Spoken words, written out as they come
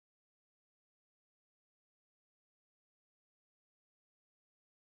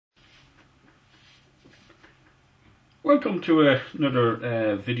Welcome to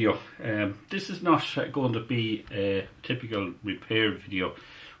another video. This is not going to be a typical repair video.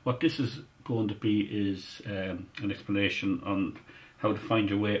 What this is going to be is an explanation on how to find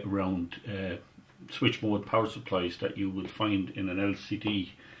your way around switch mode power supplies that you would find in an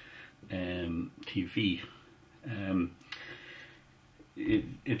LCD TV.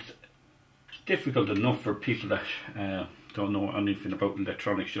 It's difficult enough for people that don't know anything about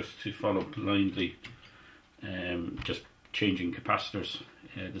electronics just to follow blindly. Just changing capacitors.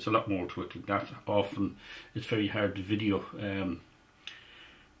 There's a lot more to it than that. Often it's very hard to video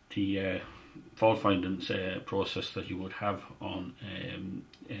the fault finding process that you would have on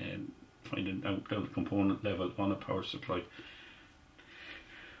finding out down the component level on a power supply.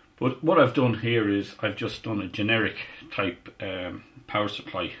 But what I've done here is I've just done a generic type power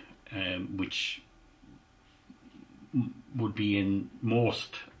supply, which would be in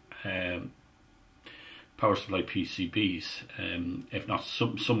most power supply PCBs. If not,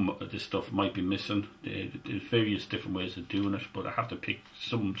 some of this stuff might be missing. There's various different ways of doing it, but I have to pick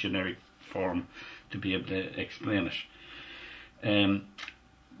some generic form to be able to explain it.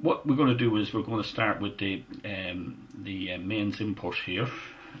 What we're going to do is we're going to start with the mains input here,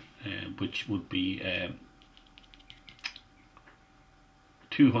 which would be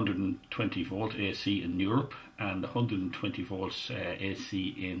 220 volt AC in Europe and 120 volts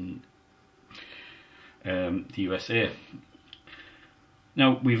AC in the USA.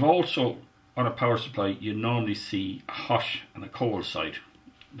 Now we've also, on a power supply, you normally see a hot and a cold side.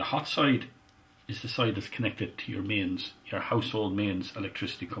 The hot side is the side that's connected to your mains, your household mains,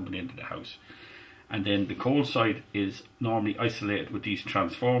 electricity coming into the house. And then the cold side is normally isolated with these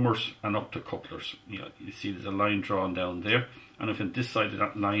transformers and up to couplers. You see there's a line drawn down there, and if this side of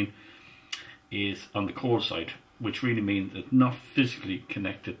that line is on the cold side, which really means it's not physically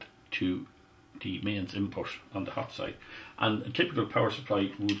connected to the mains input on the hot side. And a typical power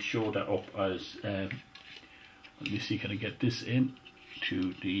supply would show that up as let me see, can I get this in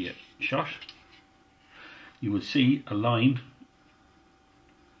to the shot? You would see a line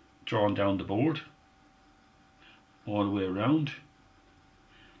drawn down the board all the way around.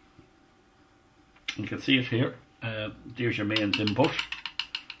 You can see it here. There's your mains input,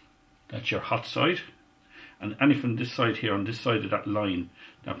 that's your hot side, and anything this side here, on this side of that line,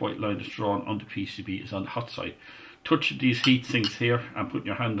 that white line that's drawn on the PCB, is on the hot side. Touch these heat sinks here and put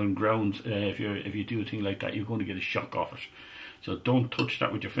your hand on ground. If you do a thing like that, you're going to get a shock off it. So don't touch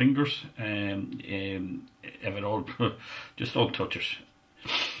that with your fingers. If at all, just don't touch it.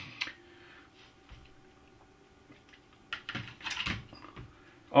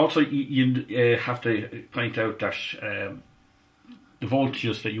 Also, you have to point out that the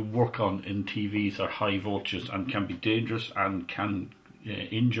voltages that you work on in TVs are high voltages and can be dangerous and can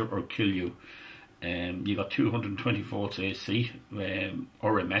injure or kill you. You got 220 volts AC,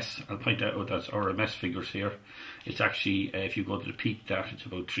 RMS. I'll point out that's RMS figures here. It's actually, if you go to the peak that, it's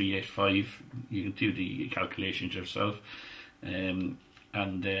about 385. You can do the calculations yourself. Being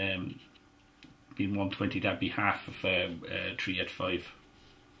 120, that'd be half of 385.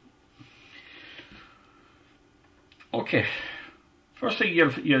 Okay, first thing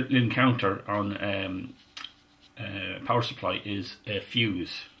you'll encounter on power supply is a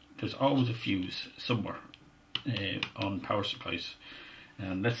fuse. There's always a fuse somewhere on power supplies,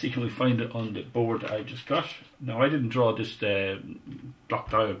 and let's see, can we find it on the board that I just got. Now I didn't draw this block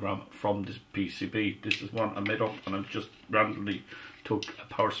diagram from this PCB. This is one I made up, and I just randomly took a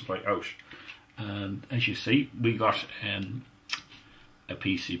power supply out, and as you see, we got a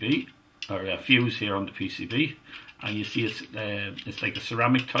PCB or a fuse here on the PCB, and you see it's like a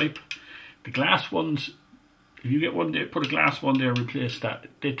ceramic type. The glass ones, if you get one there, put a glass one there and replace that,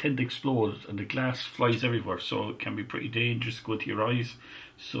 they tend to explode and the glass flies everywhere, so it can be pretty dangerous, go to your eyes.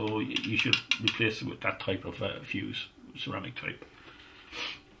 So you should replace it with that type of fuse, ceramic type.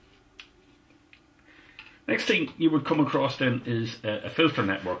 Next thing you would come across then is a filter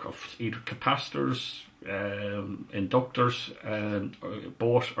network of either capacitors, inductors,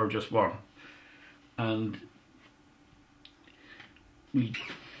 both or just one. And we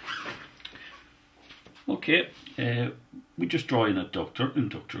just draw in an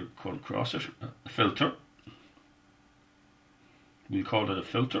inductor going across it, a filter. We'll call it a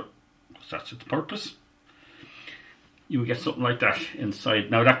filter because that's its purpose. You would get something like that inside.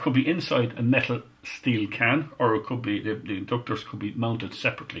 Now that could be inside a metal steel can, or it could be the inductors could be mounted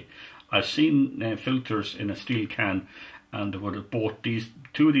separately. I've seen filters in a steel can, and they would have both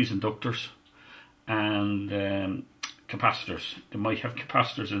two of these inductors and capacitors. They might have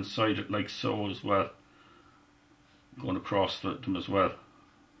capacitors inside it like so as well, going across them as well,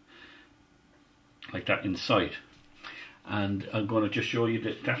 like that inside. and I'm going to just show you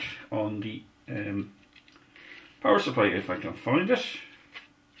that on the power supply if I can find it.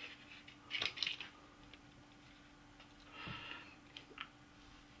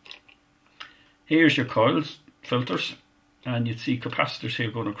 Here's your coils, filters, and you'd see capacitors here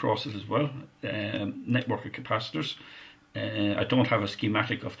going across it as well, network of capacitors. I don't have a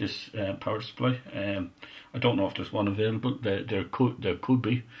schematic of this power supply. I don't know if there's one available. There could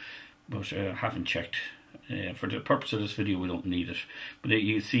be, but I haven't checked. For the purpose of this video we don't need it, but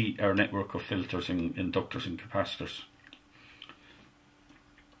you see our network of filters and inductors and capacitors.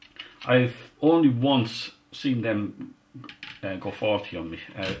 I've only once seen them go faulty on me.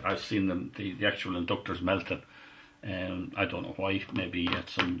 I've seen them, the actual inductors melting. I don't know why. Maybe at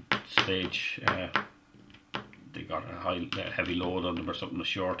some stage they got a heavy load on them or something, a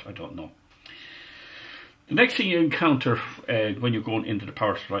short, I don't know. The next thing you encounter when you're going into the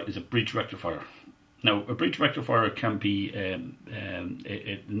power supply is a bridge rectifier. Now, a bridge rectifier can be,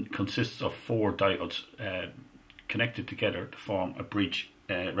 it consists of 4 diodes connected together to form a bridge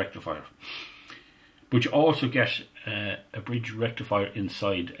rectifier. But you also get a bridge rectifier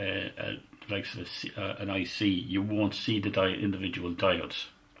inside, like an IC. You won't see the individual diodes.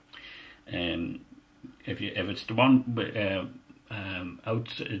 If it's the one out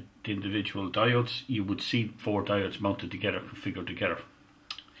the individual diodes, you would see 4 diodes mounted together, configured together.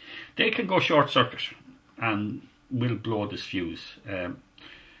 They can go short circuit and will blow this fuse.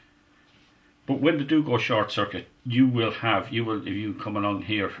 But when they do go short circuit, if you come along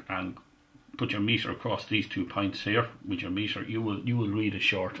here and put your meter across these 2 points here with your meter, you will read a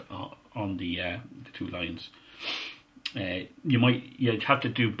short on the 2 lines. You'd have to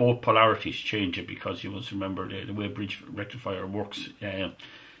do both polarities, change it, because you must remember the way bridge rectifier works.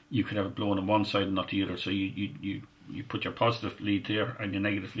 You could have it blowing on one side and not the other, so you put your positive lead there and your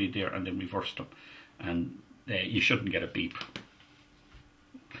negative lead there and then reverse them, and you shouldn't get a beep.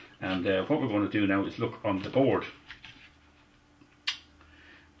 And what we're going to do now is look on the board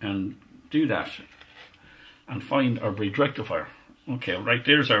and do that and find our bridge rectifier. Okay, right,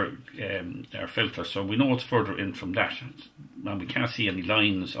 there's our filter, so we know it's further in from that, and we can't see any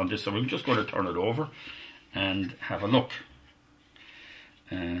lines on this, so we're just going to turn it over and have a look.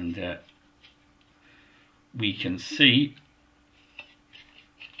 And we can see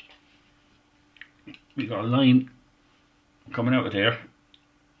we got a line coming out of there,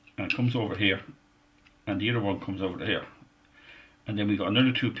 and it comes over here, and the other one comes over there, and then we got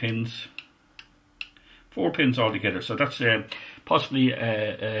another 2 pins, 4 pins altogether. So that's possibly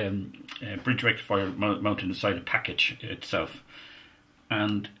a bridge rectifier mounted inside a package itself.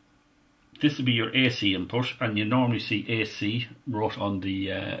 And this will be your AC input, and you normally see AC wrote on the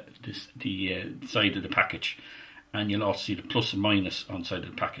side of the package, and you'll also see the plus and minus on the side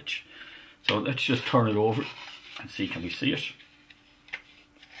of the package. So let's just turn it over and see, can we see it?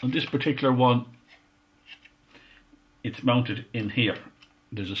 On this particular one, it's mounted in here.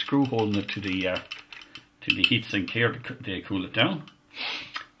 There's a screw holding it to the heatsink here to cool it down,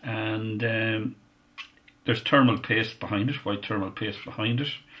 and there's thermal paste behind it, white thermal paste behind it,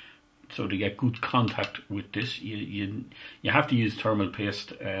 so to get good contact with this you have to use thermal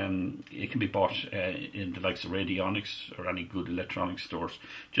paste. It can be bought in the likes of Radionics or any good electronics stores.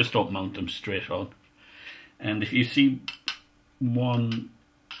 Just don't mount them straight on. And if you see one,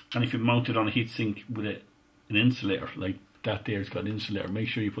 and if you mount it on a heatsink with an insulator like that there's got an insulator, make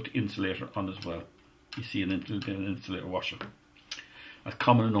sure you put the insulator on as well. You see an insulator washer. That's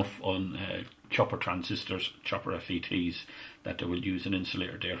common enough on chopper transistors, chopper FETs, that they will use an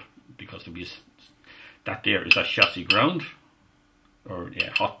insulator there, because that there is a chassis ground, or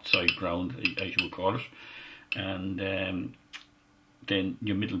hot side ground as you would call it, and then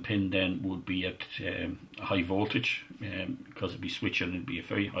your middle pin then would be at a high voltage, because it'd be switching, it'd be a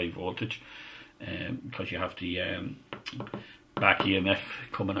very high voltage, because you have the back EMF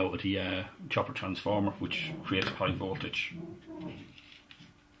coming out of the chopper transformer, which creates high voltage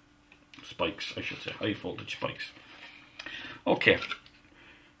spikes, I should say, high voltage spikes. Okay.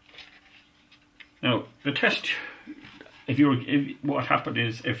 Now the test, what happened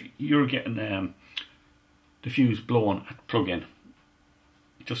is, if you're getting the fuse blown at plug-in,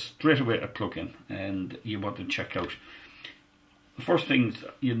 just straight away at plug-in, and you want to check out, the first things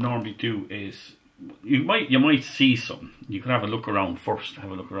you normally do is, you might see something. You can have a look around first. Have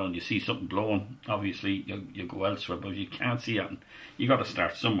a look around. You see something blowing, obviously you go elsewhere. But if you can't see it, you got to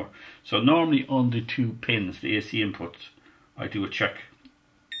start somewhere. So normally on the 2 pins, the AC inputs, I do a check.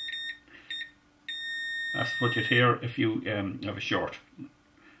 That's what you'd hear if you have a short.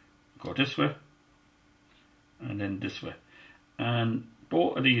 Go this way, and then this way, and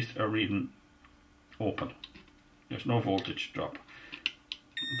both of these are reading open. There's no voltage drop.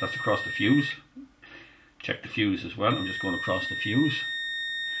 That's across the fuse. Check the fuse as well. I'm just going across the fuse,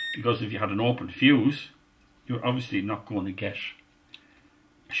 because if you had an open fuse, you're obviously not going to get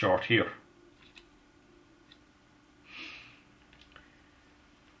a short here.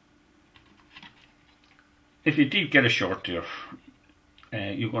 If you did get a short there,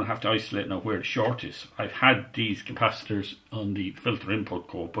 you're going to have to isolate now where the short is. I've had these capacitors on the filter input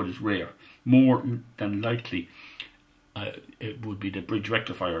code, but it's rare. More than likely, it would be the bridge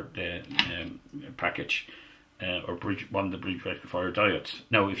rectifier package, or one of the bridge rectifier diodes.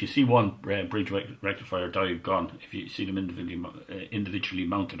 Now, if you see one bridge rectifier diode gone, if you see them individually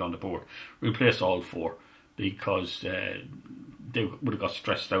mounted on the board, replace all four, because they would have got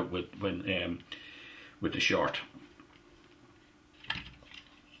stressed out with the short.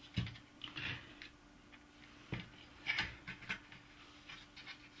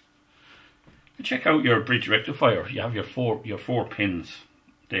 Check out your bridge rectifier. You have your four pins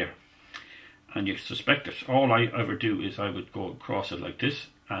there, and you suspect it. All I ever do is I would go across it like this,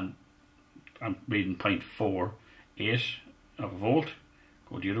 and I'm reading 0.48 of a volt.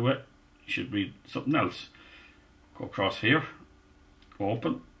 Go the other way, you should read something else. Go across here, go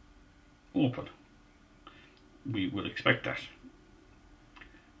open, open. We would expect that.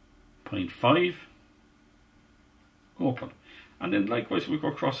 0.5, open. And then likewise we go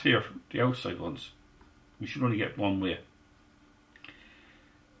across here, the outside ones. We should only get one way.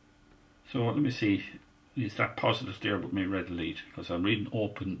 So let me see, is that positive there with my red lead? Because I'm reading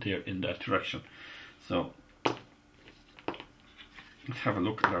open there in that direction. So let's have a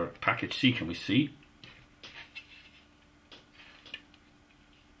look at our package C. Can we see?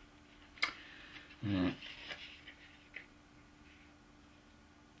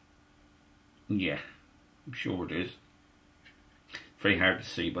 Yeah, I'm sure it is. Very hard to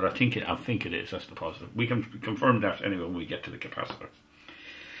see, but I think it is. That's the positive. We can confirm that anyway when we get to the capacitor.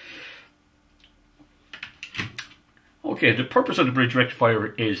 Okay, the purpose of the bridge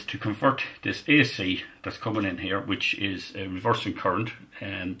rectifier is to convert this AC that's coming in here, which is a reversing current,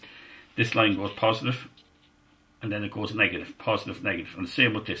 and this line goes positive, and then it goes negative, positive, negative, and the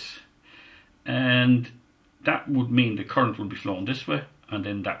same with this. And that would mean the current will be flowing this way and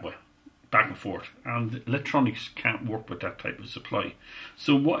then that way, back and forth, and electronics can't work with that type of supply.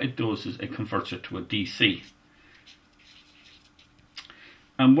 So what it does is it converts it to a DC,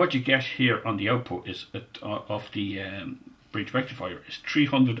 and what you get here on the output is of the bridge rectifier is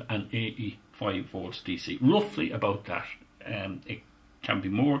 385 volts DC, roughly about that. It can be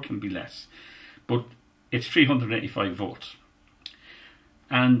more, can be less, but it's 385 volts.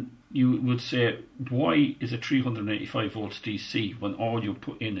 And you would say, why is it 385 volts DC when all you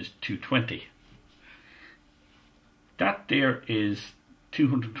put in is 220? That there is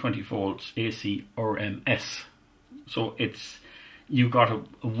 220 volts AC or MS. So it's, you've got a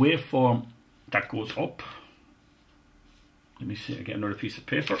waveform that goes up. Let me see, I get another piece of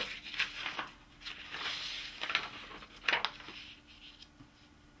paper.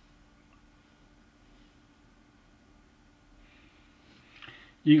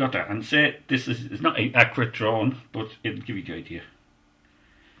 You got that, and say this is not an accurate drawing, but it'll give you the idea.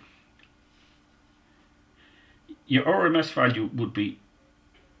 Your RMS value would be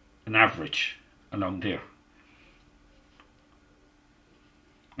an average along there,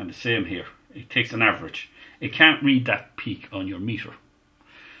 and the same here. It takes an average. It can't read that peak on your meter,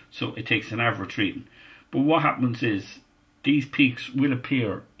 so it takes an average reading. But what happens is these peaks will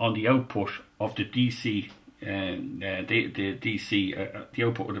appear on the output of the DC. The DC, the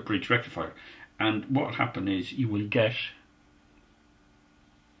output of the bridge rectifier, and what will happen is you will get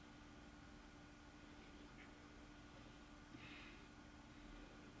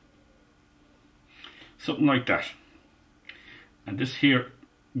something like that, and this here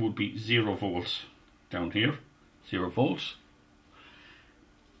would be 0 volts down here, 0 volts.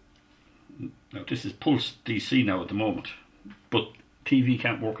 Now this is pulse DC now at the moment, but TV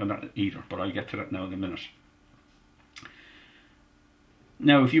can't work on that either, but I'll get to that now in a minute.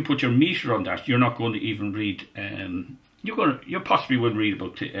 Now, if you put your meter on that, you're not going to even read. You possibly will read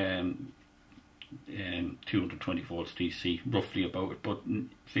about 220 volts DC, roughly about it. But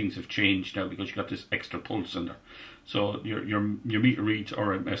things have changed now because you got this extra pulse in there. So your meter reads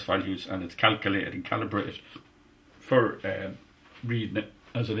RMS values, and it's calculated and calibrated for reading it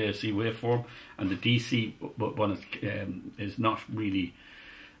as an AC waveform. And the DC one is not really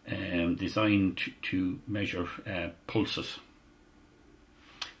designed to measure pulses.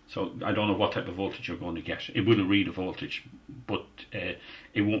 So I don't know what type of voltage you're going to get. It will read a voltage, but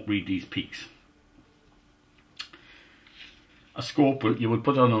it won't read these peaks. a scope, you will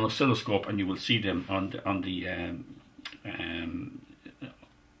put on an oscilloscope and you will see them on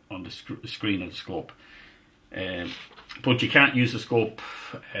the screen of the scope. But you can't use the scope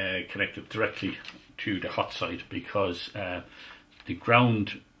connected directly to the hot side, because the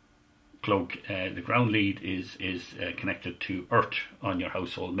ground plug, the ground lead is connected to earth on your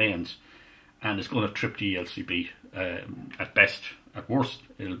household mains, and it's going to trip the LCB. At best, at worst,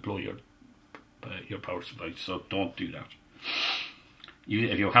 it'll blow your power supply. So don't do that.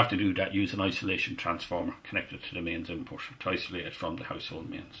 If you have to do that, use an isolation transformer connected to the mains input to isolate it from the household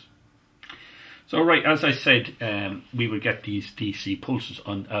mains. So right, as I said, we will get these DC pulses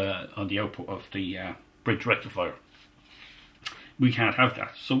on the output of the bridge rectifier. We can't have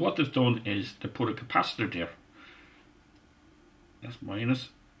that. So what they've done is they put a capacitor there. That's minus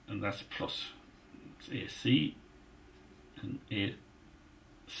and that's plus. It's AC and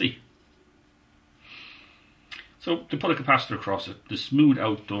AC. So they put a capacitor across it to smooth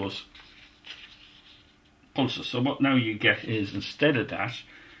out those pulses. So what now you get is, instead of that,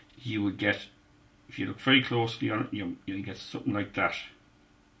 you would get, if you look very closely on it, you get something like that.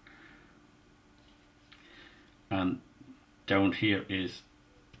 And down here is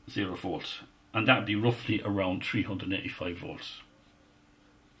 0 volts. And that would be roughly around 385 volts.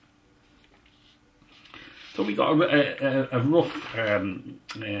 So we got a rough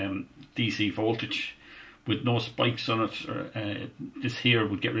DC voltage with no spikes on it. This here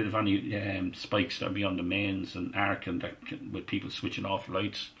would get rid of any spikes that would be on the mains and arc, and that with people switching off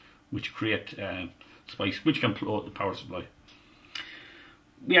lights, which create spikes, which can blow out the power supply.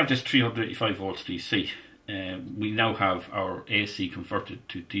 We have this 385 volts DC. We now have our AC converted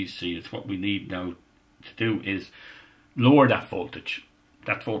to DC. It's what we need now to do is lower that voltage.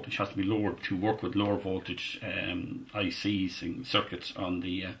 That voltage has to be lowered to work with lower voltage ICs and circuits on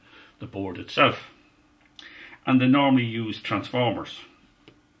the board itself. And they normally use transformers,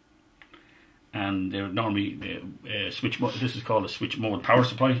 and they're normally switch mode. This is called a switch mode power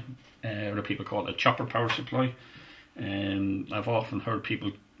supply. Other people call it a chopper power supply. I've often heard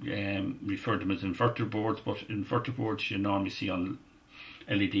people refer to them as inverter boards, but inverter boards you normally see on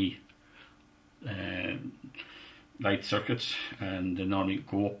LED light circuits, and they normally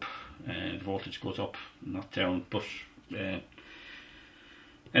go up. The voltage goes up, not down. But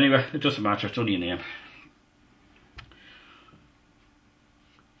anyway, it doesn't matter. It's only a name.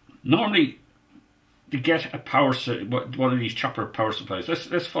 Normally, to get a power, one of these chopper power supplies,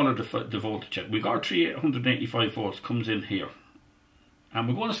 let's follow the voltage check. We've got 385 volts comes in here, and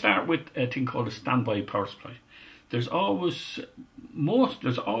we're going to start with a thing called a standby power supply. There's always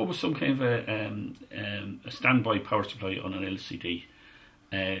some kind of a standby power supply on an LCD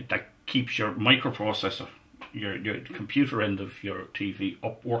that keeps your microprocessor, your computer end of your TV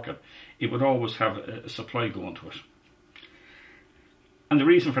up working. It would always have a supply going to it. And the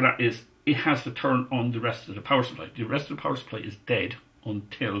reason for that is it has to turn on the rest of the power supply. The rest of the power supply is dead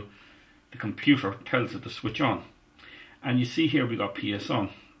until the computer tells it to switch on. And you see here we got PS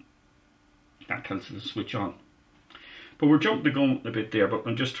on. That tells it to switch on. But we're jumping the gun a bit there, but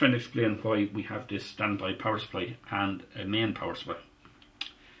I'm just trying to explain why we have this standby power supply and a main power supply.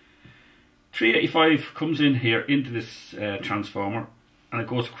 385 comes in here into this transformer, and it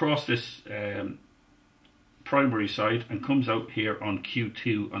goes across this primary side and comes out here on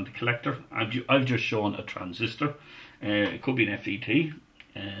Q2 on the collector. I've just shown a transistor. It could be an FET,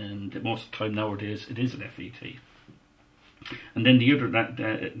 and most of the time nowadays it is an FET. And then the other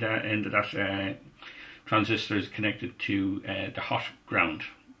that end of that transistor is connected to the hot ground.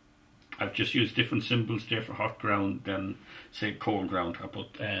 I've just used different symbols there for hot ground than say cold ground. I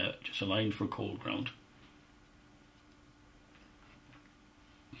put just a line for cold ground.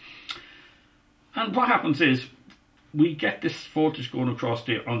 And what happens is we get this voltage going across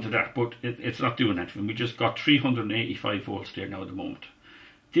there onto that, but it's not doing anything. We just got 385 volts there now at the moment.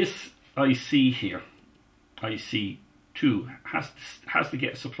 This IC here, IC2, has to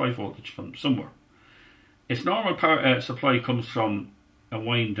get a supply voltage from somewhere. Its normal power supply comes from a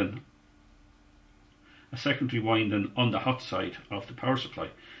secondary winding on the hot side of the power supply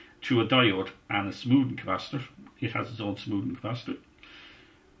to a diode and a smoothing capacitor. It has its own smoothing capacitor.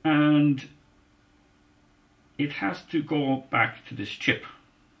 And it has to go back to this chip.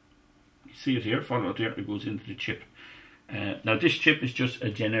 You see it here, follow it there, it goes into the chip. Now this chip is just a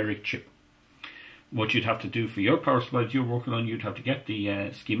generic chip. What you'd have to do for your power supply that you're working on, you'd have to get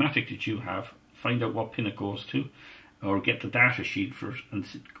the schematic that you have, find out what pin it goes to, or get the data sheet for it, and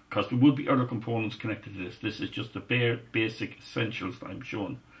because there will be other components connected to this. This is just the bare basic essentials that I'm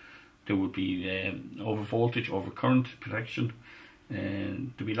showing. There would be over voltage, over current protection,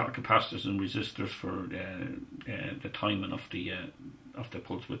 and there'll be a lot of capacitors and resistors for the timing of the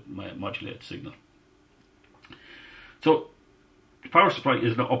pulse width modulated signal. So the power supply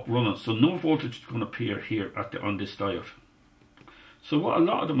is now up running, so no voltage is going to appear here on this diode. So what a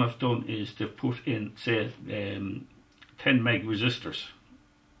lot of them have done is they've put in, say, 10 meg resistors.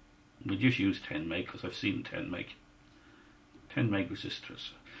 We just use 10 meg because I've seen 10 meg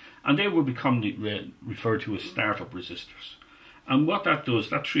resistors, and they will become referred to as startup resistors. And what that does,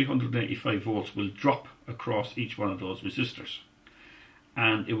 that 385 volts will drop across each one of those resistors,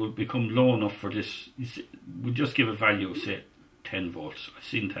 and it will become low enough for this. We'll just give a value of, say, 10 volts. I've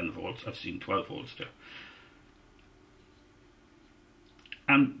seen 10 volts, I've seen 12 volts there.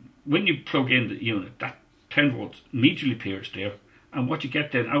 And when you plug in the unit, that 10 volts immediately appears there, and what you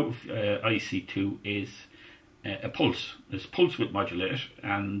get then out of IC2 is a pulse. It's pulse width modulated,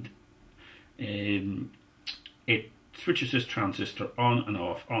 and it switches this transistor on and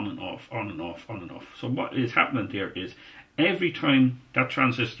off, on and off, on and off, on and off. So what is happening there is every time that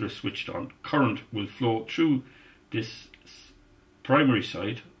transistor is switched on, current will flow through this primary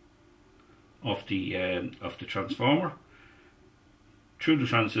side of the transformer, through the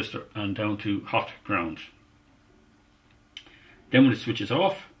transistor and down to hot ground. Then when it switches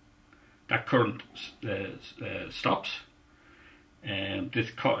off, that current stops, and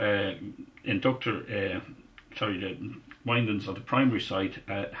this inductor, the windings on the primary side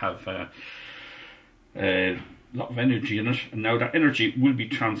have a lot of energy in it, and now that energy will be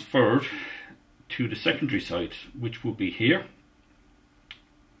transferred to the secondary side, which will be here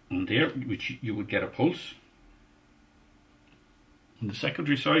and there, which you would get a pulse on the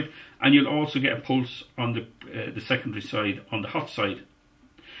secondary side, and you'll also get a pulse on the secondary side, on the hot side,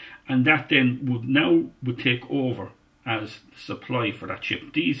 and that then would take over as supply for that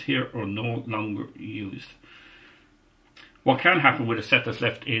chip. These here are no longer used. What can happen with a set that's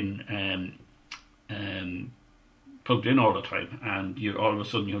left in plugged in all the time, and you all of a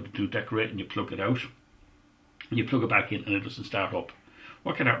sudden you have to do decorate and you plug it out, and you plug it back in and it doesn't start up.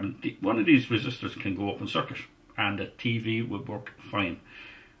 What can happen? One of these resistors can go open circuit, and the TV will work fine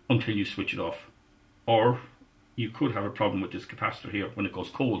until you switch it off. Or you could have a problem with this capacitor here. When it goes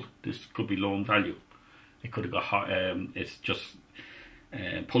cold, this could be low in value. It could have got hot, it's just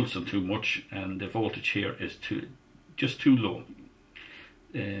pulsing too much, and the voltage here is just too low.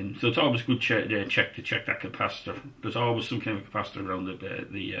 So it's always good to check that capacitor. There's always some kind of capacitor around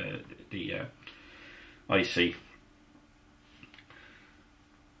the IC.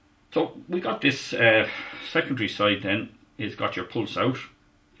 So we got this secondary side then, it's got your pulse out,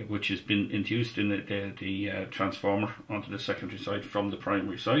 which has been induced in the transformer onto the secondary side from the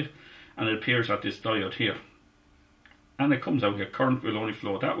primary side, and it appears at this diode here. And it comes out here, current will only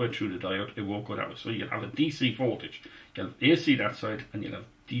flow that way through the diode, it won't go that way. So you'll have a DC voltage, you'll have AC that side, and you'll have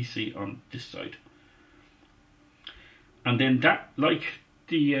DC on this side. And then that, like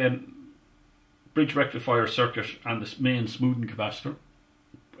the bridge rectifier circuit and the main smoothing capacitor,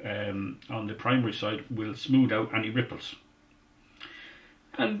 on the primary side will smooth out any ripples.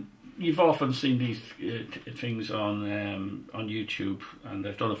 And you've often seen these things on YouTube, and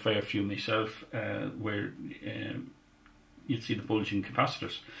I've done a fair few myself, where you'd see the bulging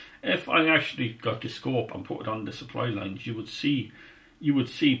capacitors. If I actually got the scope and put it on the supply lines, you would see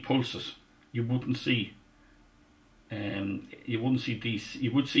pulses. You wouldn't see DC.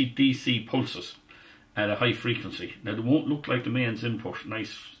 You would see DC pulses at a high frequency. Now they won't look like the mains input,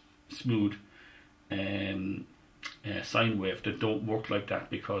 nice smooth sine wave. They don't work like that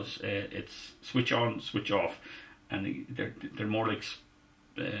because it's switch on, switch off, and they're more like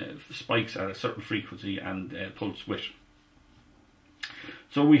spikes at a certain frequency and pulse width.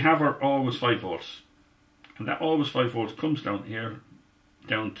 So we have our always 5 volts, and that always 5 volts comes down here,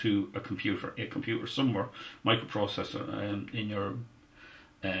 down to a computer somewhere, microprocessor in your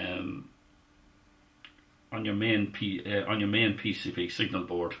on your main PCB signal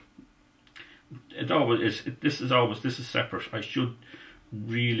board. It always is. This is separate. I should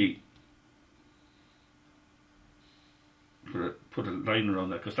really put a line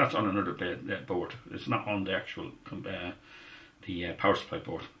around that, because that's on another board. It's not on the actual the power supply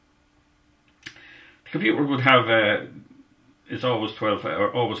board. The computer would have it's always 12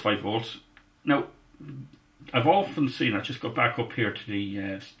 or always 5 volts. Now I've often seen, I just go back up here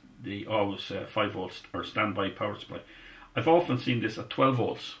to the always 5 volts or standby power supply. I've often seen this at 12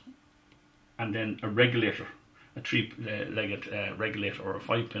 volts, and then a regulator, a 3-legged regulator or a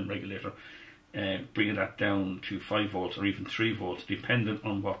 5-pin regulator, bringing that down to 5 volts or even 3 volts, depending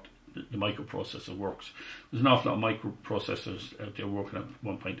on what the microprocessor works. There's an awful lot of microprocessors out there working at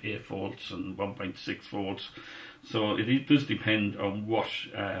 1.8 volts and 1.6 volts. So it does depend on what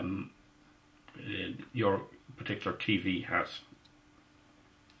your particular TV has.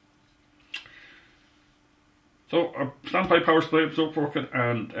 So our standby power supply is up working,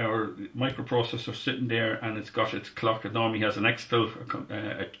 and our microprocessor sitting there, and it's got its clock. It normally has an Excel,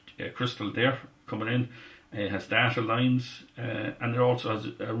 a crystal there coming in. It has data lines, and it also has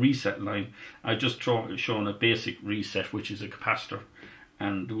a reset line. I just shown a basic reset, which is a capacitor,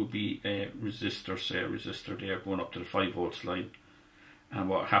 and there will be a resistor, say a resistor there going up to the 5 volts line. And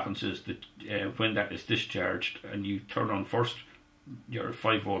what happens is that when that is discharged and you turn on first, your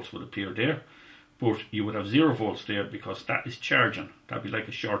 5 volts would appear there, but you would have 0 volts there because that is charging. That'd be like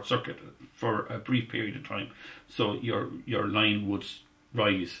a short circuit for a brief period of time. So your line would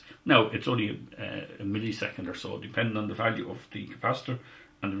rise. Now it's only a millisecond or so, depending on the value of the capacitor,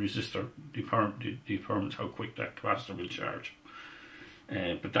 and the resistor determines how quick that capacitor will charge.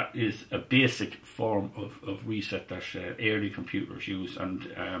 But that is a basic form of reset that early computers use, and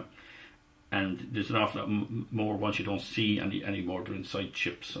there's an awful lot more ones you don't see anymore. They're inside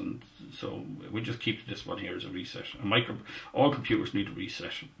chips, and so we just keep this one here as a reset. All computers need a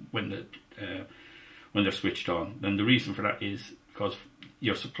reset when they're switched on, and the reason for that is because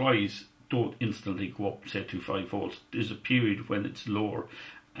your supplies don't instantly go up, say, to 5 volts. There's a period when it's lower,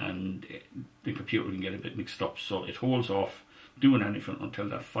 and the computer can get a bit mixed up, so it holds off doing anything until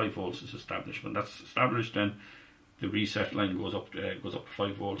that 5 volts is established. When that's established, then the reset line goes up to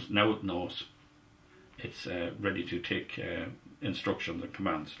 5 volts. Now it knows it's ready to take instructions and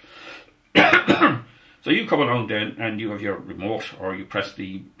commands. So you come along then, and you have your remote, or you press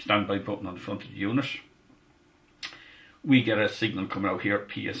the standby button on the front of the unit. We get a signal coming out here,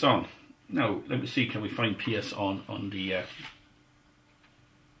 PS on. Now let me see, can we find PS on the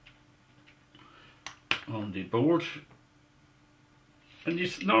board?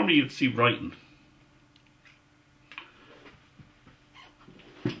 And normally you'd see writing.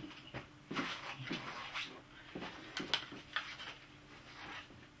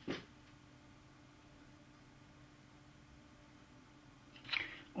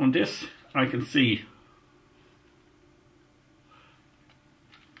 On this, I can see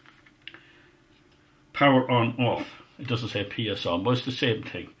power on off. It doesn't say PS on, but it's the same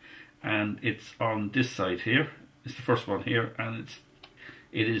thing. And it's on this side here. It's the first one here, and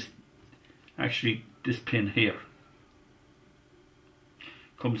it is actually this pin here.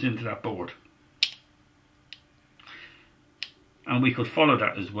 Comes into that board. And we could follow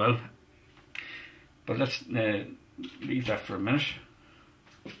that as well. But let's leave that for a minute.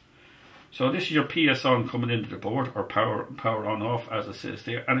 So this is your PS on coming into the board, or power on off, as it says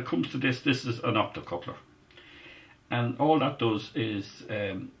there. And it comes to this is an optocoupler. And all that does is,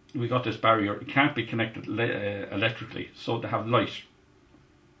 we got this barrier, it can't be connected electrically, so they have light.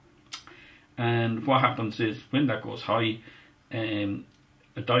 And what happens is, when that goes high, a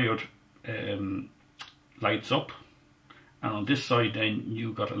diode lights up, and on this side then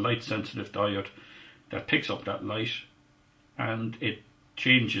you got a light sensitive diode that picks up that light, and it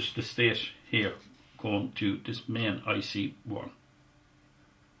changes the state here, going to this main IC1.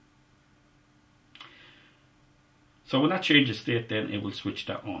 So when that changes state, then it will switch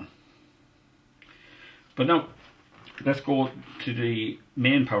that on. But now let's go to the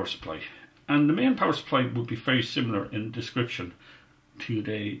main power supply. And the main power supply would be very similar in description to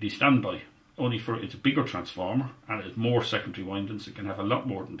the standby, only for it's a bigger transformer and it's more secondary windings. It can have a lot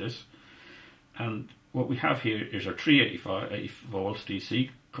more than this. And what we have here is our 385 volts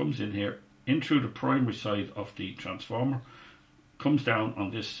DC, comes in here, in through the primary side of the transformer, comes down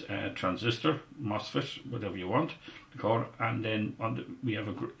on this transistor, MOSFET, whatever you want to call it, and then we have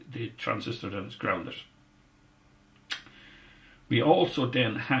the transistor that is grounded. We also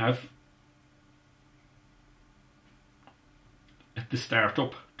then have, at the start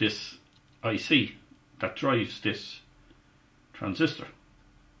up, this IC that drives this transistor.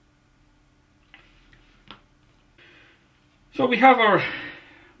 So we have our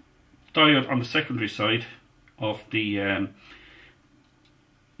diode on the secondary side of the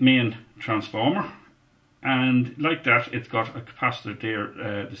main transformer, and like that it's got a capacitor there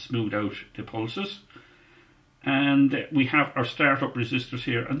to smooth out the pulses, and we have our startup resistors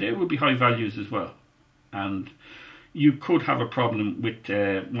here, and they will be high values as well. And you could have a problem with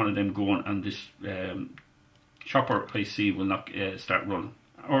one of them going, and this chopper IC will not start running,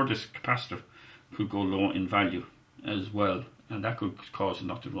 or this capacitor could go low in value as well, and that could cause it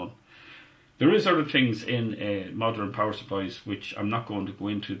not to run. There is other things in modern power supplies which I'm not going to go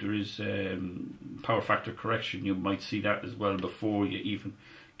into. There is power factor correction. You might see that as well before you even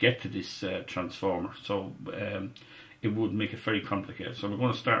get to this transformer. So it would make it very complicated. So we're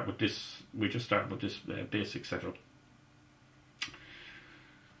going to start with this. We just start with this basic setup.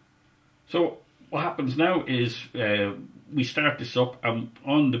 So what happens now is we start this up, and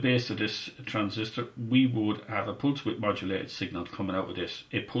on the base of this transistor we would have a pulse width modulated signal coming out of this.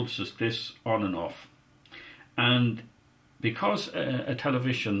 It pulses this on and off, and because a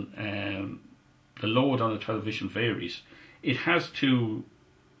television, the load on a television varies, it has to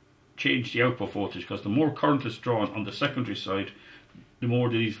change the output voltage, because the more current is drawn on the secondary side, the more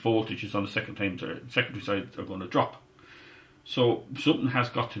these voltages on the secondary side are going to drop. So something has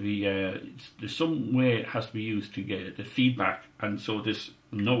got to be, there's some way it has to be used to get the feedback, and so this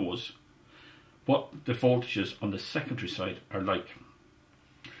knows what the voltages on the secondary side are like.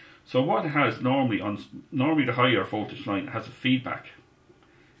 So what it has normally the higher voltage line has a feedback.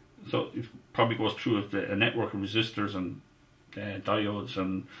 So it probably goes through a network of resistors and diodes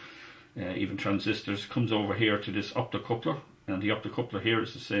and even transistors, comes over here to this optocoupler, and the optocoupler here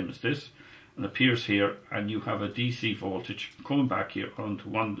is the same as this, and appears here, and you have a DC voltage coming back here onto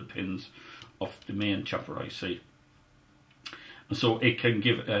one of the pins of the main chopper IC. And so it can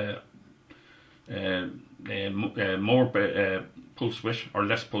give more pulse width or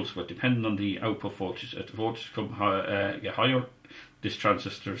less pulse width depending on the output voltage. If the voltage get higher, this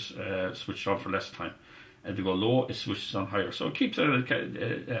transistor's switched on for less time. If they go low, it switches on higher. So it keeps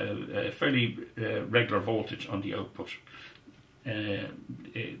a fairly regular voltage on the output.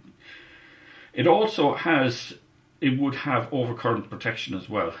 It also has, it would have overcurrent protection as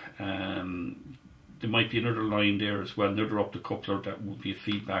well. There might be another line there as well, another optocoupler that would be a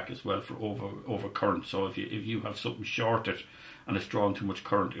feedback as well for overcurrent. So if you have something shorted and it's drawing too much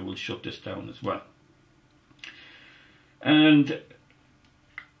current, it will shut this down as well. And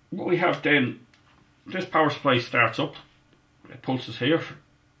what we have then, this power supply starts up, it pulses here.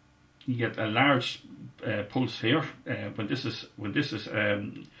 You get a large pulse here. When this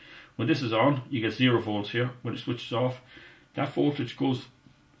is on, you get 0 volts here. When it switches off, that voltage goes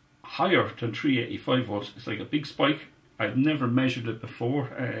higher than 385 volts. It's like a big spike. I've never measured it before.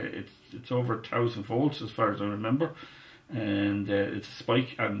 It's over 1000 volts as far as I remember, and it's a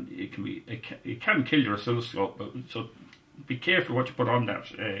spike, and it can kill your oscilloscope. So be careful what you put on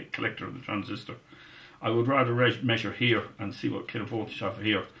that collector of the transistor. I would rather measure here and see what kind of voltage I have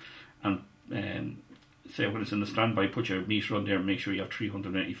here, and say when it's in the standby, put your meter on there and make sure you have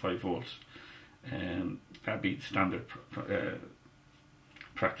 385 volts. That'd be standard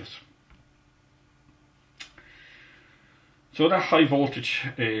practice. So that high voltage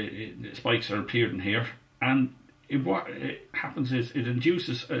spikes are appearing here, and what happens is it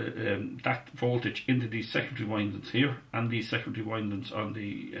induces that voltage into these secondary windings here and these secondary windings on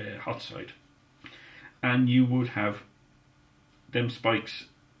the hot side, and you would have them spikes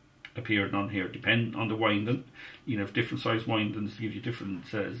appearing on here depending on the winding. You have different size windings to give you different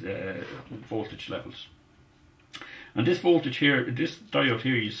voltage levels. And this voltage here, this diode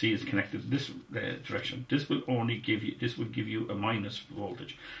here you see is connected this direction. This will only give you a minus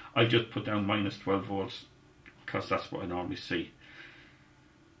voltage. I just put down minus 12 volts because that's what I normally see.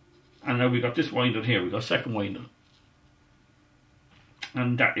 And now we got this winding here, we got a second winding,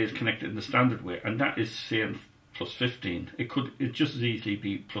 and that is connected in the standard way, and that is saying plus 15. It just as easily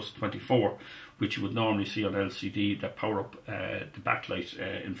be plus 24, which you would normally see on LCD that power up the backlight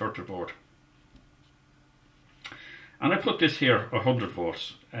inverter board. And I put this here 100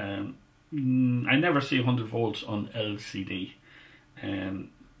 volts. I never see 100 volts on LCD,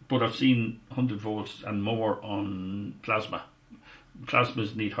 but I've seen 100 volts and more on plasma.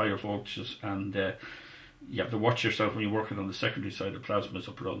 Plasmas need higher voltages, and you have to watch yourself when you're working on the secondary side of plasmas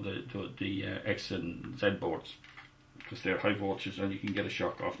up around the X and Z boards, because they're high voltages and you can get a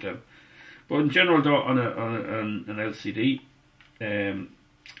shock off them. But in general though, on an LCD,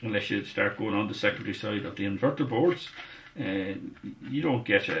 unless you start going on the secondary side of the inverter boards, you don't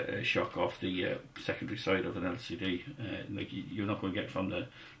get a shock off the secondary side of an LCD, like you're not going to get from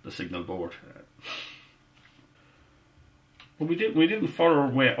the signal board. But we didn't follow our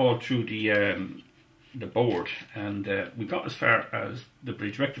way all through the board, and we got as far as the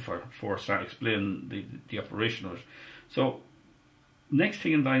bridge rectifier before I start explaining the operation of it. So next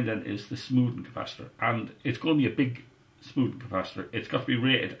thing in line then is the smoothing capacitor, and it's going to be a big smoothing capacitor. It's got to be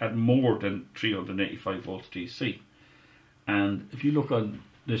rated at more than 385 volts DC. And if you look on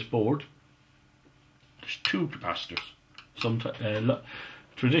this board, there's two capacitors.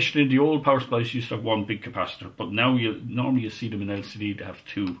 Traditionally, the old power supplies used to have one big capacitor, but now normally you see them in LCD to have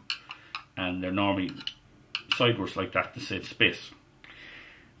two, and they're normally sideways like that to save space.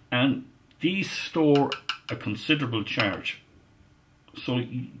 And these store a considerable charge. so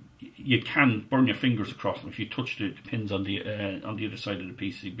you can burn your fingers across them if you touch the pins on the other side of the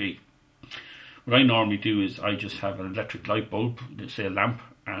PCB. What I normally do is I just have an electric light bulb, say a lamp,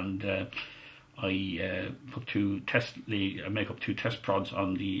 and I make up two test prods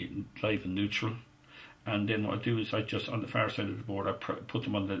on the live and neutral, and then what I do is I just, on the far side of the board, I put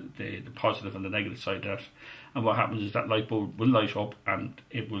them on the positive and the negative side of that, and what happens is that light bulb will light up and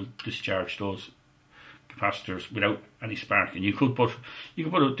it will discharge those capacitors without any spark. And you could put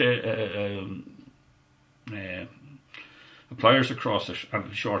pliers across it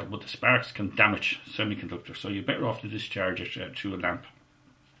and short it, but the sparks can damage semiconductors, so you're better off to discharge it through a lamp.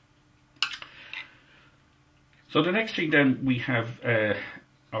 So the next thing then, we have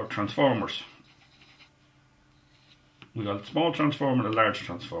our transformers. We've got a small transformer and a large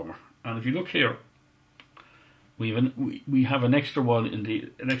transformer, and if you look here, we have an extra one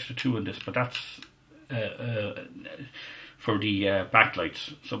an extra two in this, but that's for the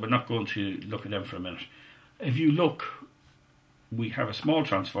backlights, so we're not going to look at them for a minute. If you look, we have a small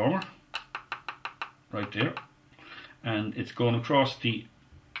transformer right there, and it's going across the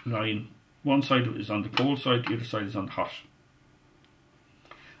line. One side is on the cold side, the other side is on the hot.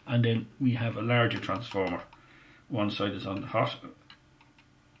 And then we have a larger transformer. One side is on the hot.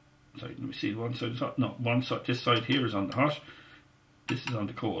 Sorry, let me see, one side is hot. No, one side, this side here is on the hot. This is on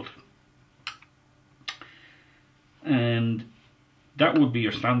the cold. And that would be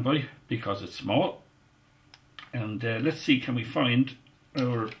your standby because it's small. And let's see, can we find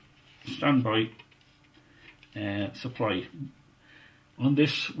our standby supply? On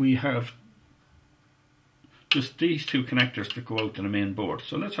this we have just these two connectors that go out to the main board.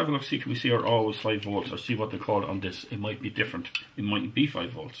 So let's have a look, see, can we see our always 5 volts, or see what they call it on this. It might be different, it might be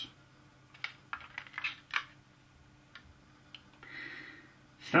 5 volts.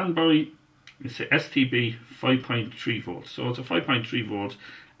 Standby, it's a STB 5.3 volts. So it's a 5.3 volts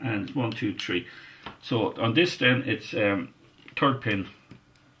and it's 1, 2, 3. So on this then it's third pin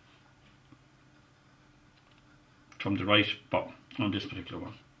from the right bottom on this particular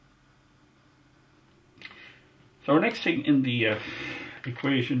one. So our next thing in the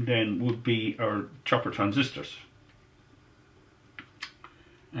equation then would be our chopper transistors,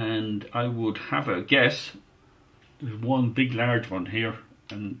 and I would have a guess there's one big large one here,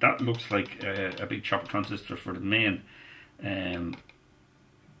 and that looks like a big chopper transistor for the main. Let's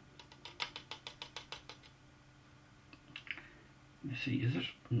see, is it?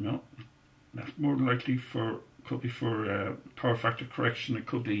 No, that's more likely could be for power factor correction. It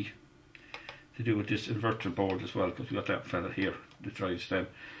could be to do with this inverter board as well, because we got that fella here that drives them.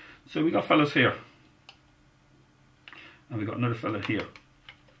 So we got fellas here, and we got another fella here.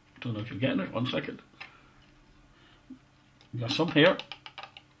 Don't know if you're getting it. 1 second. We got some here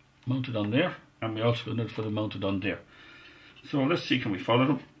mounted on there, and we also got another fella mounted on there. So let's see, can we follow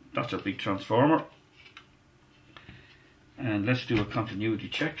them? That's a big transformer, and let's do a continuity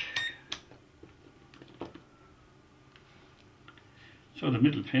check. So the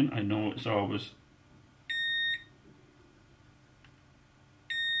middle pin, I know, is always,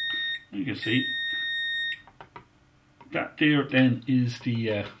 you can see that there then is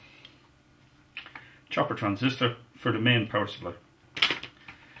the chopper transistor for the main power supply.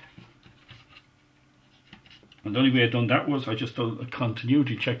 And the only way I done that was I just done a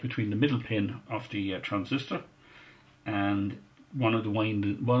continuity check between the middle pin of the transistor and one of the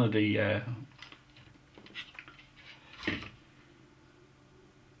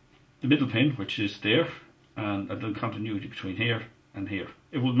middle pin, which is there, and I've done continuity between here and here.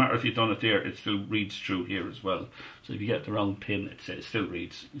 It wouldn't matter if you've done it there, it still reads through here as well. So if you get the wrong pin, it still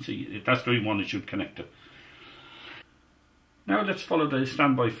reads. See, that's the only one it should connect to. Now let's follow the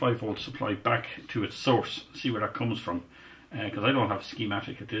standby 5 volt supply back to its source, see where that comes from, because I don't have a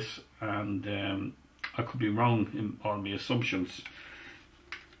schematic at this, and I could be wrong in all my assumptions.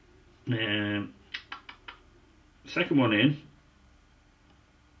 Second one in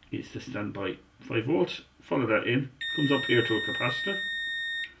is the standby 5 volts. Follow that in, comes up here to a capacitor,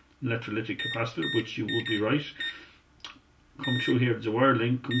 electrolytic capacitor, which you would be right. Come through here, there's a wire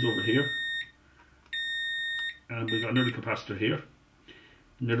link, comes over here, and we've got another capacitor here,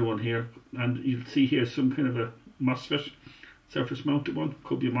 another one here, and you'll see here some kind of a MOSFET, surface mounted one,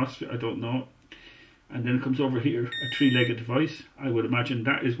 could be a MOSFET, I don't know. And then it comes over here, a 3-legged device. I would imagine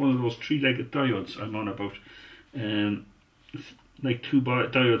that is one of those 3-legged diodes I'm on about. It's like 2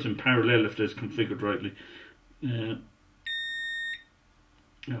 diodes in parallel if it's configured rightly. Now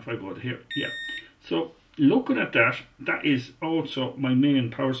if I go to here, yeah. So looking at that, that is also my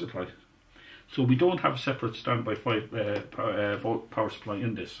main power supply. So we don't have a separate standby 5 volt power supply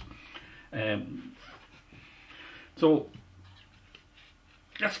in this. So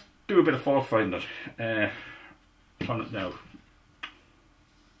let's do a bit of fault finding on it now.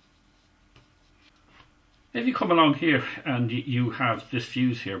 If you come along here and you have this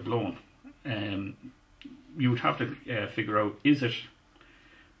fuse here blown, you would have to figure out, is it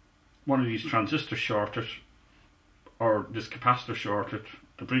one of these transistors shorted, or this capacitor shorted,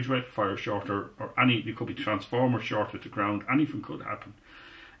 the bridge rectifier shorted, or it could be transformer shorted to ground. Anything could happen.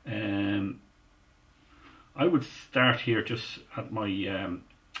 I would start here just at my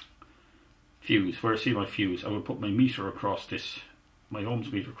fuse, where I see my fuse. I would put my meter across this, my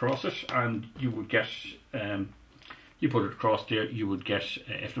ohms meter across it, and you would get, you put it across there, you would get,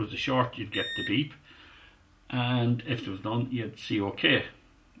 if there was a short, you'd get the beep, and if there was none, you'd see OK.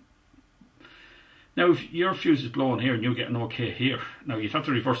 Now, if your fuse is blown here and you get an OK here, now you'd have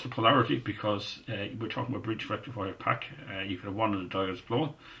to reverse the polarity, because we're talking about bridge rectifier pack. You could have one of the diodes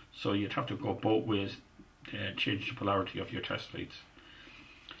blown, so you'd have to go both ways, change the polarity of your test leads.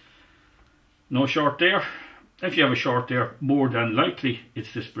 No short there. If you have a short there, more than likely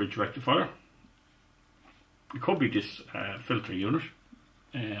it's this bridge rectifier. It could be this filter unit.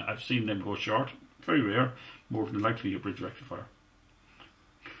 I've seen them go short, very rare. More than likely your bridge rectifier.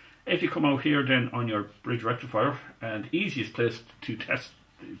 If you come out here then on your bridge rectifier, and the easiest place to test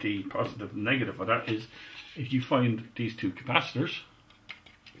the positive and negative of that is if you find these two capacitors,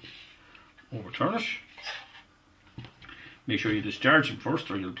 overturn it, make sure you discharge them first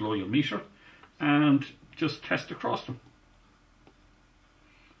or you'll blow your meter, and just test across them.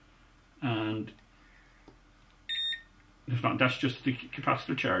 And if not, that's just the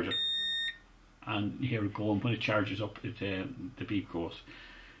capacitor charger. And here it goes, and when it charges up, the beep goes.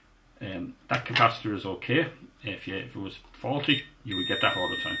 That capacitor is OK. If it was faulty, you would get that all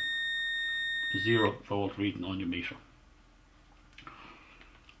the time. A 0 volt reading on your meter.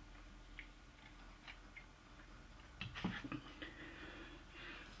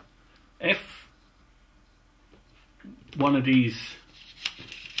 If one of these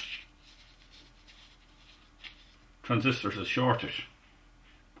transistors is shorted,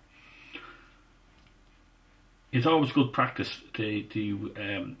 it's always good practice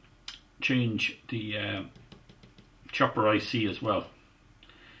to change the chopper IC as well,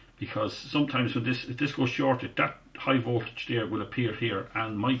 because sometimes when if this goes shorted, that high voltage there will appear here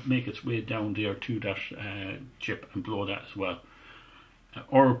and might make its way down there to that chip and blow that as well,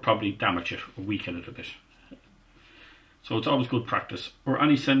 or probably damage it or weaken it a bit. So it's always good practice. Or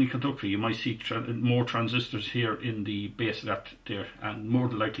any semiconductor, you might see more transistors here in the base of that there, and more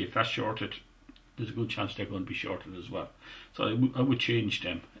than likely if that's shorted, there's a good chance they're going to be shorted as well. So I would change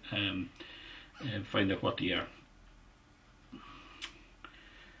them and find out what they are.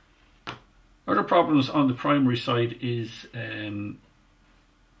 Other problems on the primary side is the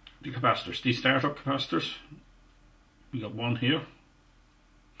capacitors, these startup capacitors. We got one here.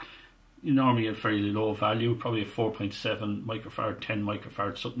 You normally have fairly low value, probably a 4.7 microfarad, 10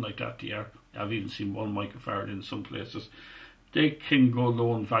 microfarad, something like that. They are. I've even seen 1 microfarad in some places. They can go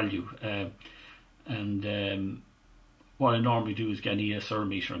low in value. What I normally do is get an ESR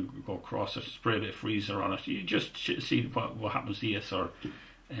meter and go across it, spray a bit of freezer on it. You just see what happens to ESR.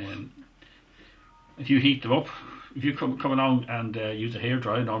 If you heat them up, if you come along and use a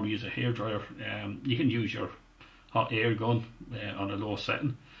hairdryer, normally use a hairdryer, you can use your hot air gun on a low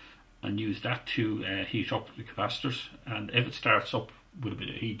setting and use that to heat up the capacitors. And if it starts up with a bit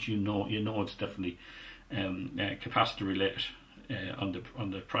of heat, you know it's definitely capacitor related on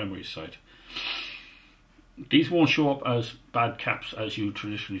the primary side. These won't show up as bad caps as you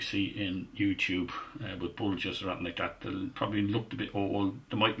traditionally see in YouTube with bulges or anything like that. They'll probably look a bit old,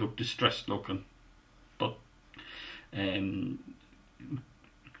 they might look distressed looking, but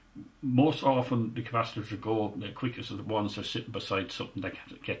most often the capacitors that go the quickest are the ones that are sitting beside something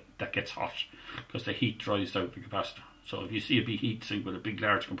that gets hot, because the heat dries out the capacitor. So if you see a big heat sink with a big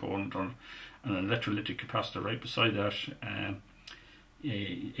large component on and an electrolytic capacitor right beside that,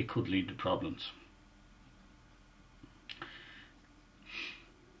 it could lead to problems.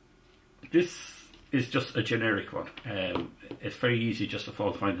 This is just a generic one. It's very easy just to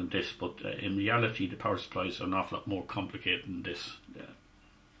fault find on this, but in reality the power supplies are an awful lot more complicated than this.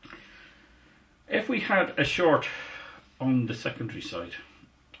 If we had a short on the secondary side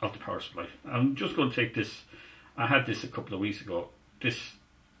of the power supply, I'm just going to take this, I had this a couple of weeks ago, this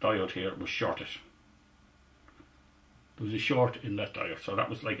diode here was shorted. There was a short in that diode, so that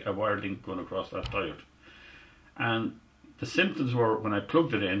was like a wire link going across that diode. And the symptoms were, when I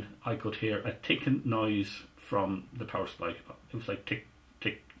plugged it in, I could hear a ticking noise from the power supply. It was like tick,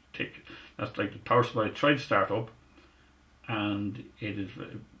 tick, tick. That's like the power supply tried to start up, and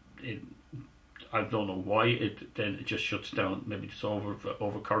I don't know why it just shuts down. Maybe it's over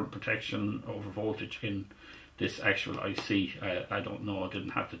current protection, over voltage in this actual IC. I don't know. I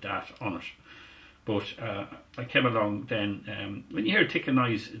didn't have the data on it. But I came along then. When you hear ticking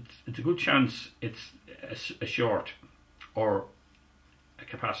noise, it's a good chance it's a short or a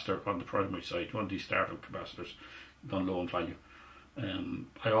capacitor on the primary side. One of these startup capacitors gone low in value.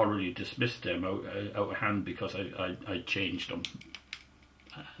 I already dismissed them out of hand because I changed them,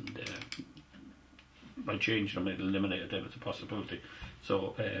 and by changing them it eliminated them as a possibility.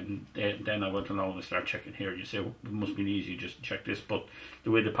 So then I went along and started checking here. You say, well, it must be easy just to check this, but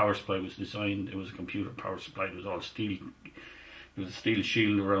the way the power supply was designed, it was a computer power supply. It was all steel. There was a steel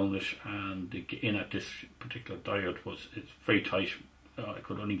shield around it, and the get in at this particular diode it's very tight. I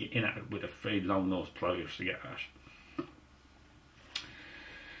could only get in at it with a very long nose pliers to get at.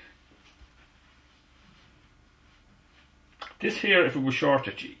 This here, if it was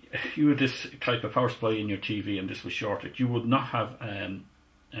shorted, you had this type of power supply in your TV and this was shorted, you would not have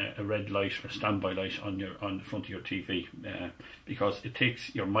a red light or standby light on the front of your TV, because it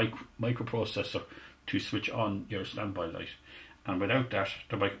takes your microprocessor to switch on your standby light, and without that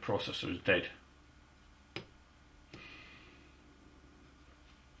the microprocessor is dead.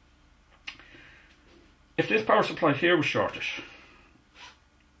 If this power supply here was shorted,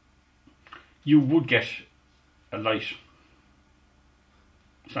 you would get a light,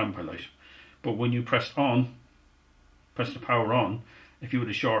 standby light, but when you press the power on, if you had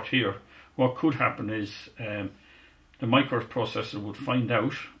a short here, what could happen is the microprocessor would find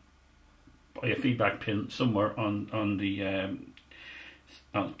out by a feedback pin somewhere on the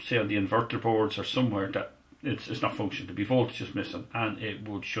say on the inverter boards or somewhere that it's not functioning, the voltage is missing, and it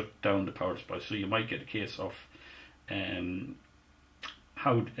would shut down the power supply. So you might get a case of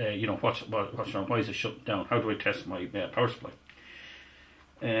how you know what's wrong, why is it shut down, how do I test my power supply.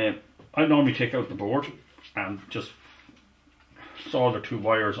 I normally take out the board and just solder two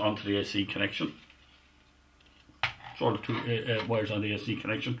wires onto the AC connection. Solder two wires on the AC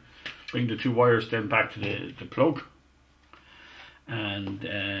connection. Bring the two wires then back to the plug, and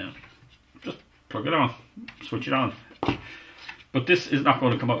just plug it on, switch it on. But this is not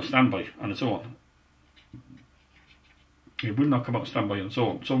going to come out of standby on its own. It will not come out of standby on its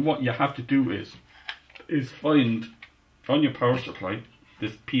own. So what you have to do is find on your power supply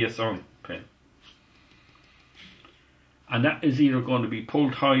this PS on pin, and that is either going to be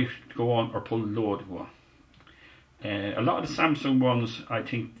pulled high to go on or pulled low to go on. A lot of the Samsung ones, I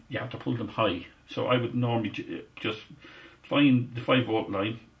think you have to pull them high, so I would normally just find the 5 volt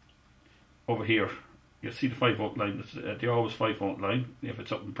line over here. You'll see the 5 volt line, they're always 5 volt line. If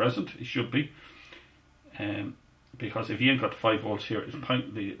it's up and present, it should be, because if you ain't got the 5 volts here, it's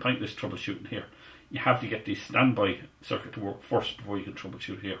pointless troubleshooting here. You have to get the standby circuit to work first before you can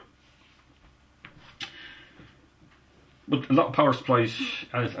troubleshoot here. But a lot of power supplies,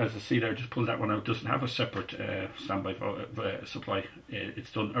 as I see there, just pull that one out, doesn't have a separate standby supply.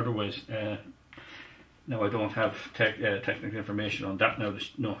 It's done other ways. Now I don't have technical information on that now to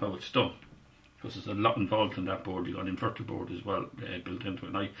know how it's done, because there's a lot involved in that board. You've got an inverter board as well built into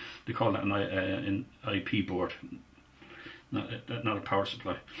it. They call that an IP board, not a power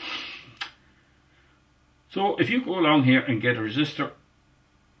supply. So if you go along here and get a resistor,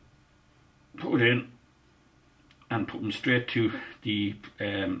 put it in, and put them straight to the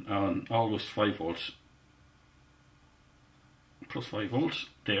on always 5 volts, plus 5 volts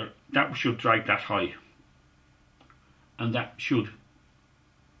there, that should drag that high, and that should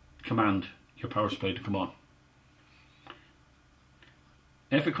command your power supply to come on.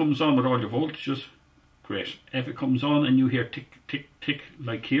 If it comes on with all your voltages, great. If it comes on and you hear tick tick tick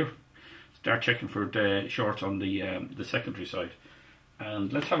like here, start checking for the shorts on the secondary side.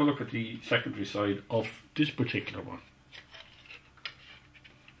 And let's have a look at the secondary side of this particular one.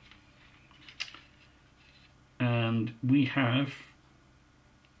 And we have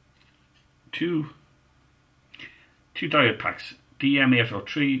two diode packs,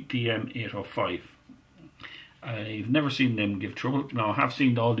 DM803, DM805. I've never seen them give trouble. Now I have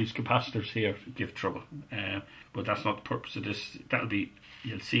seen all these capacitors here give trouble, but that's not the purpose of this.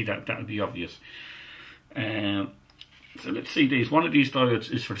 You'll see that'll be obvious. So let's see these. One of these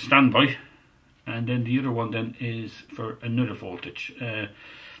diodes is for standby, and then the other one then is for another voltage.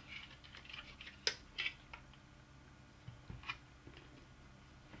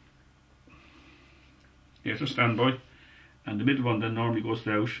 Here's a standby, and the middle one then normally goes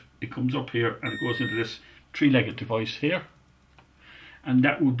out. It comes up here and it goes into this three-legged device here, and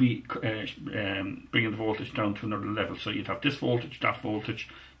that would be bringing the voltage down to another level. So you'd have this voltage, that voltage,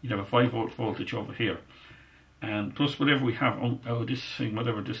 you'd have a 5 volt voltage over here, and plus whatever we have on this thing,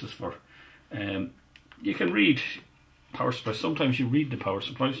 whatever this is for, You can read power supplies. Sometimes you read the power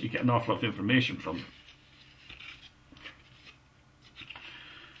supplies, you get an awful lot of information from them.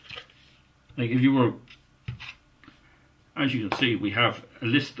 Like if you were, as you can see, we have a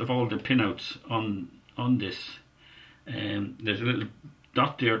list of all the pinouts on this. There's a little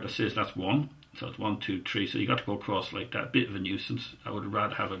dot there that says that's 1. So it's 1, 2, 3. So you got to go across like that. Bit of a nuisance. I would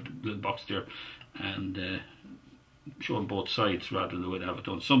rather have a little box there and show on both sides rather than the way they have it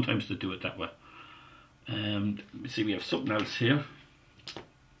done. Sometimes they do it that way. See, we have something else here.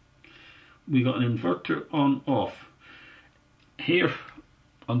 We got an inverter on off. Here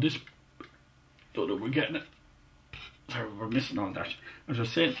on this, don't know, we're getting it. Sorry, we're missing all that. As I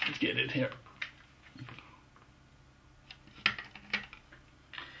said, let's get it here.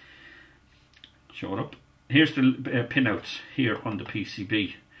 Show it up. Here's the pinouts here on the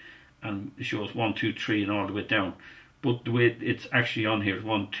PCB, and it shows 1, 2, 3 and all the way down. But the way it's actually on here is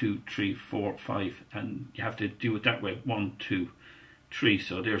 1, 2, 3, 4, 5, and you have to do it that way. 1, 2, 3.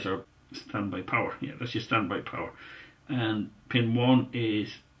 So there's our standby power. Yeah, that's your standby power. And pin 1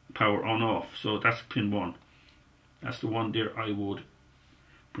 is power on off. So that's pin 1. That's the one there I would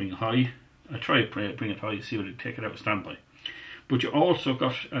bring high. I try to bring it high to see what it take it out of standby. But you also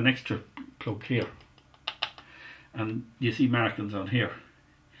got an extra plug here, and you see markings on here,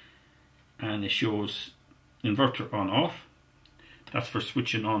 and it shows inverter on off. That's for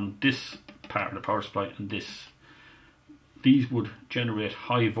switching on this part of the power supply and this. These would generate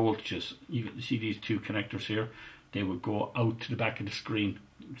high voltages. You can see these two connectors here. They would go out to the back of the screen,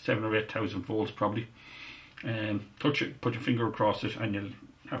 7,000 or 8,000 volts probably. Touch it, put your finger across it, and you'll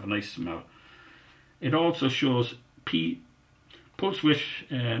have a nice smell. It also shows pulse width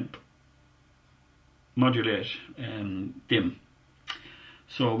modulate dim.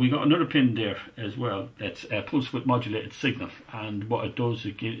 So we got another pin there as well. That's a pulse width modulated signal, and what it does,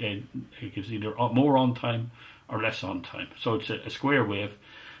 it gives either more on time or less on time. So it's a square wave.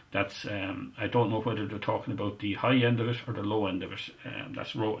 That's I don't know whether they're talking about the high end of it or the low end of it.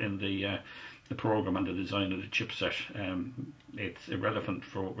 That's wrote in the program and the design of the chipset. It's irrelevant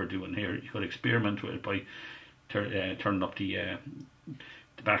for what we're doing here. You could experiment with it by turning up the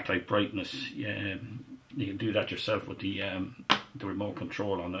backlight brightness. You can do that yourself with the remote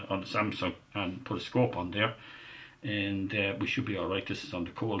control on the Samsung, and put a scope on there, and we should be alright. This is on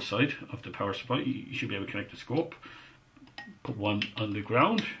the cold side of the power supply. You should be able to connect the scope, put one on the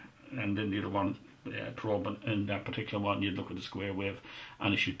ground, and then the other one probe, in that particular one you'd look at the square wave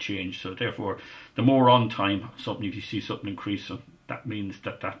and it should change. So therefore, the more on time something, if you see something increasing, that means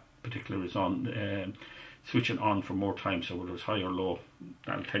that particular is on, switching on for more time. So whether it's high or low,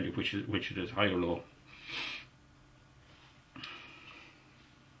 that'll tell you which it is, high or low.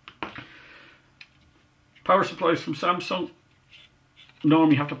 Power supplies from Samsung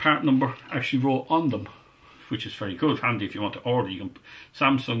normally have the part number actually wrote on them, which is very good, handy if you want to order.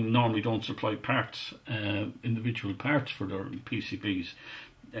 Samsung normally don't supply parts, individual parts for their PCBs.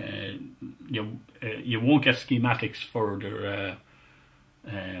 You won't get schematics for their.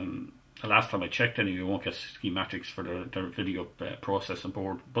 The last time I checked, anyway, you won't get schematics for their video processing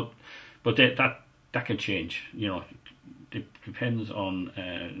board. But that can change. It depends on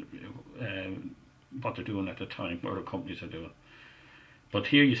what they're doing at the time, or the companies are doing. But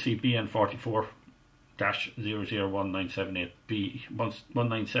here you see BN44. 00197B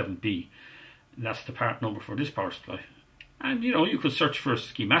 197B. That's the part number for this power supply, and you could search for a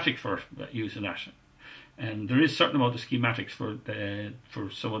schematic for using that. And there is a certain amount of schematics for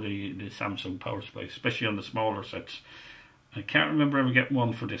some of the Samsung power supplies, especially on the smaller sets. I can't remember ever getting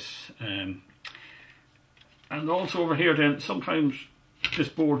one for this. And also over here, then sometimes this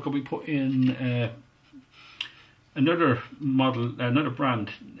board could be put in another model, another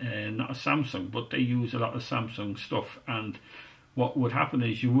brand, not a Samsung, but they use a lot of Samsung stuff. And what would happen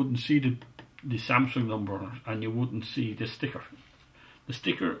is you wouldn't see the Samsung number, and you wouldn't see the sticker. The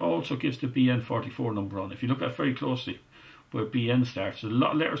sticker also gives the BN44 number on. If you look at it very closely, where BN starts, there's a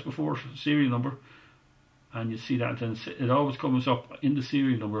lot of letters before serial number, and you see that, then it always comes up in the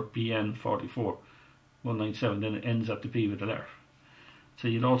serial number BN44 197. Then it ends at the B with the letter. So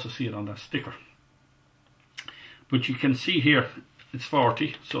you'll also see it on that sticker. But you can see here it's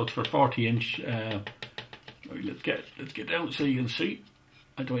 40, so it's for 40-inch. Let's get down so you can see.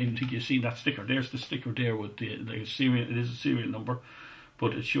 I don't even think you see that sticker. There's the sticker there with the serial. It is a serial number,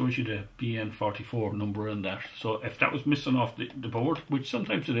 but it shows you the BN44 number in that. So if that was missing off the board, which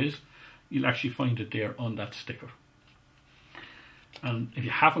sometimes it is, you'll actually find it there on that sticker. And if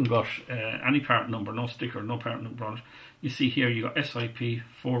you haven't got any part number, no sticker, no part number on it, you see here you got SIP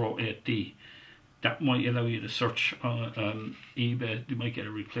 408D. that might allow you to search on eBay. You might get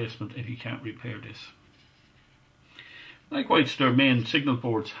a replacement if you can't repair this. Likewise, their main signal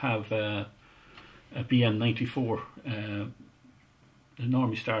boards have a BN94. It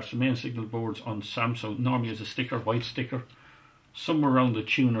normally starts, the main signal boards on Samsung normally has a sticker, white sticker, somewhere around the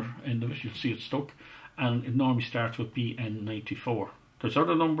tuner end of it, you'll see it stuck, and it normally starts with BN94. There's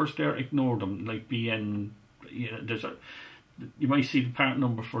other numbers there, ignore them, like BN, you might see the part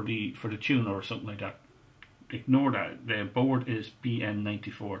number for the tuner or something like that. Ignore that. The board is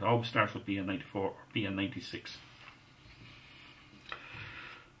BN94. It always starts with BN94 or BN96.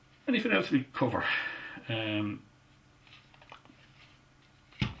 Anything else we cover?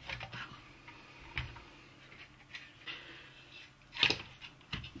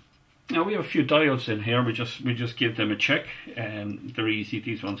 Now we have a few diodes in here. We just give them a check, and they're easy.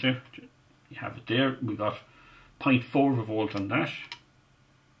 These ones here, you have it there. We got 0.4 of a volt on that,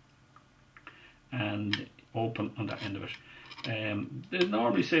 and open on that end of it. They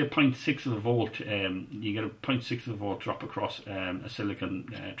normally say 0.6 of a volt. You get a 0.6 of a volt drop across a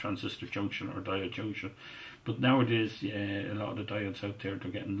silicon transistor junction or diode junction. But nowadays, a lot of the diodes out there, they're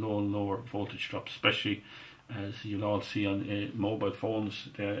getting lower and lower voltage drops, especially as you'll all see on mobile phones.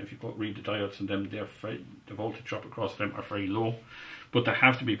 If you go read the diodes on them, the voltage drop across them are very low. But they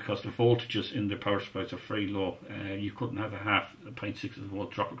have to be because the voltages in the power supplies are very low. You couldn't have a 0.6 of a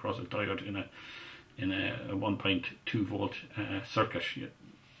volt drop across a diode in a 1.2 volt circuit.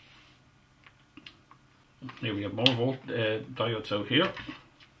 Here we have more volt diodes out here,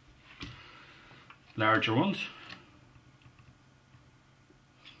 larger ones.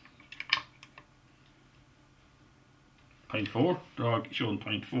 .4, they're all showing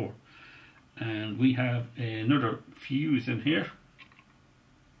 0.4, and we have another fuse in here,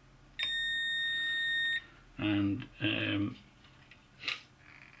 and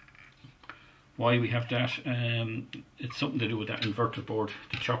why we have that, it's something to do with that inverter board,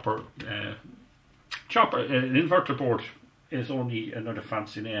 the chopper. An inverter board is only another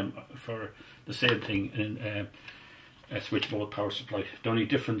fancy name for the same thing in a switchboard power supply. The only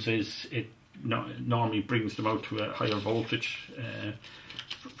difference is it normally brings them out to a higher voltage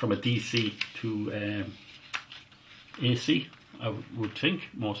from a DC to AC. I would think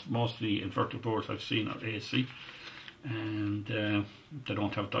most of the inverter boards I've seen are AC, and they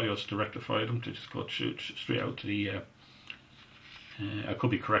don't have diodes to rectify them. They just go straight out to the I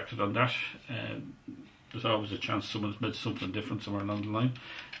could be corrected on that. There's always a chance someone's made something different somewhere along the line.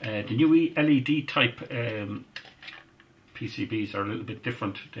 The new LED type PCBs are a little bit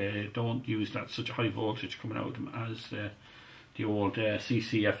different. They don't use that such a high voltage coming out of them as the old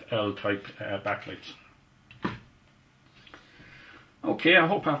CCFL type backlights. Okay, I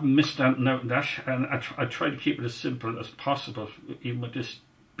hope I haven't missed out on that, and I try to keep it as simple as possible, even with this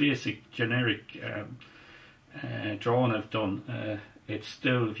basic generic drawing I've done. It's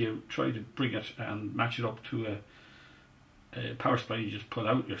still, if you try to bring it and match it up to a power supply you just put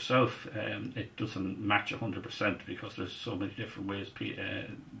out yourself, it doesn't match 100% because there's so many different ways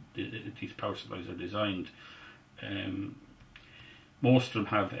these power supplies are designed. Most of them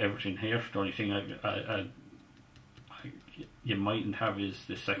have everything here. The only thing you mightn't have is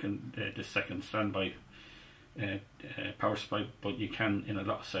the second standby power supply, but you can in a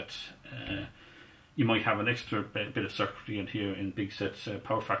lot of sets. You might have an extra bit of circuitry in here in big sets,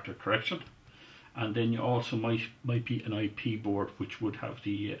 power factor correction. And then you also might be an IP board which would have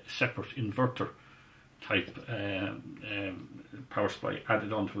the separate inverter type power supply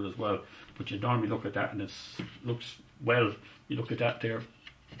added onto it as well. But you normally look at that and it looks well. You look at that there,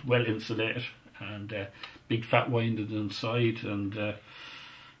 well insulated and big fat winding inside, and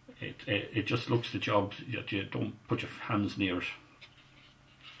it just looks the job. You don't put your hands near it.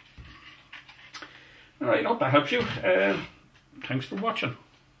 All right, hope that helps you. Thanks for watching.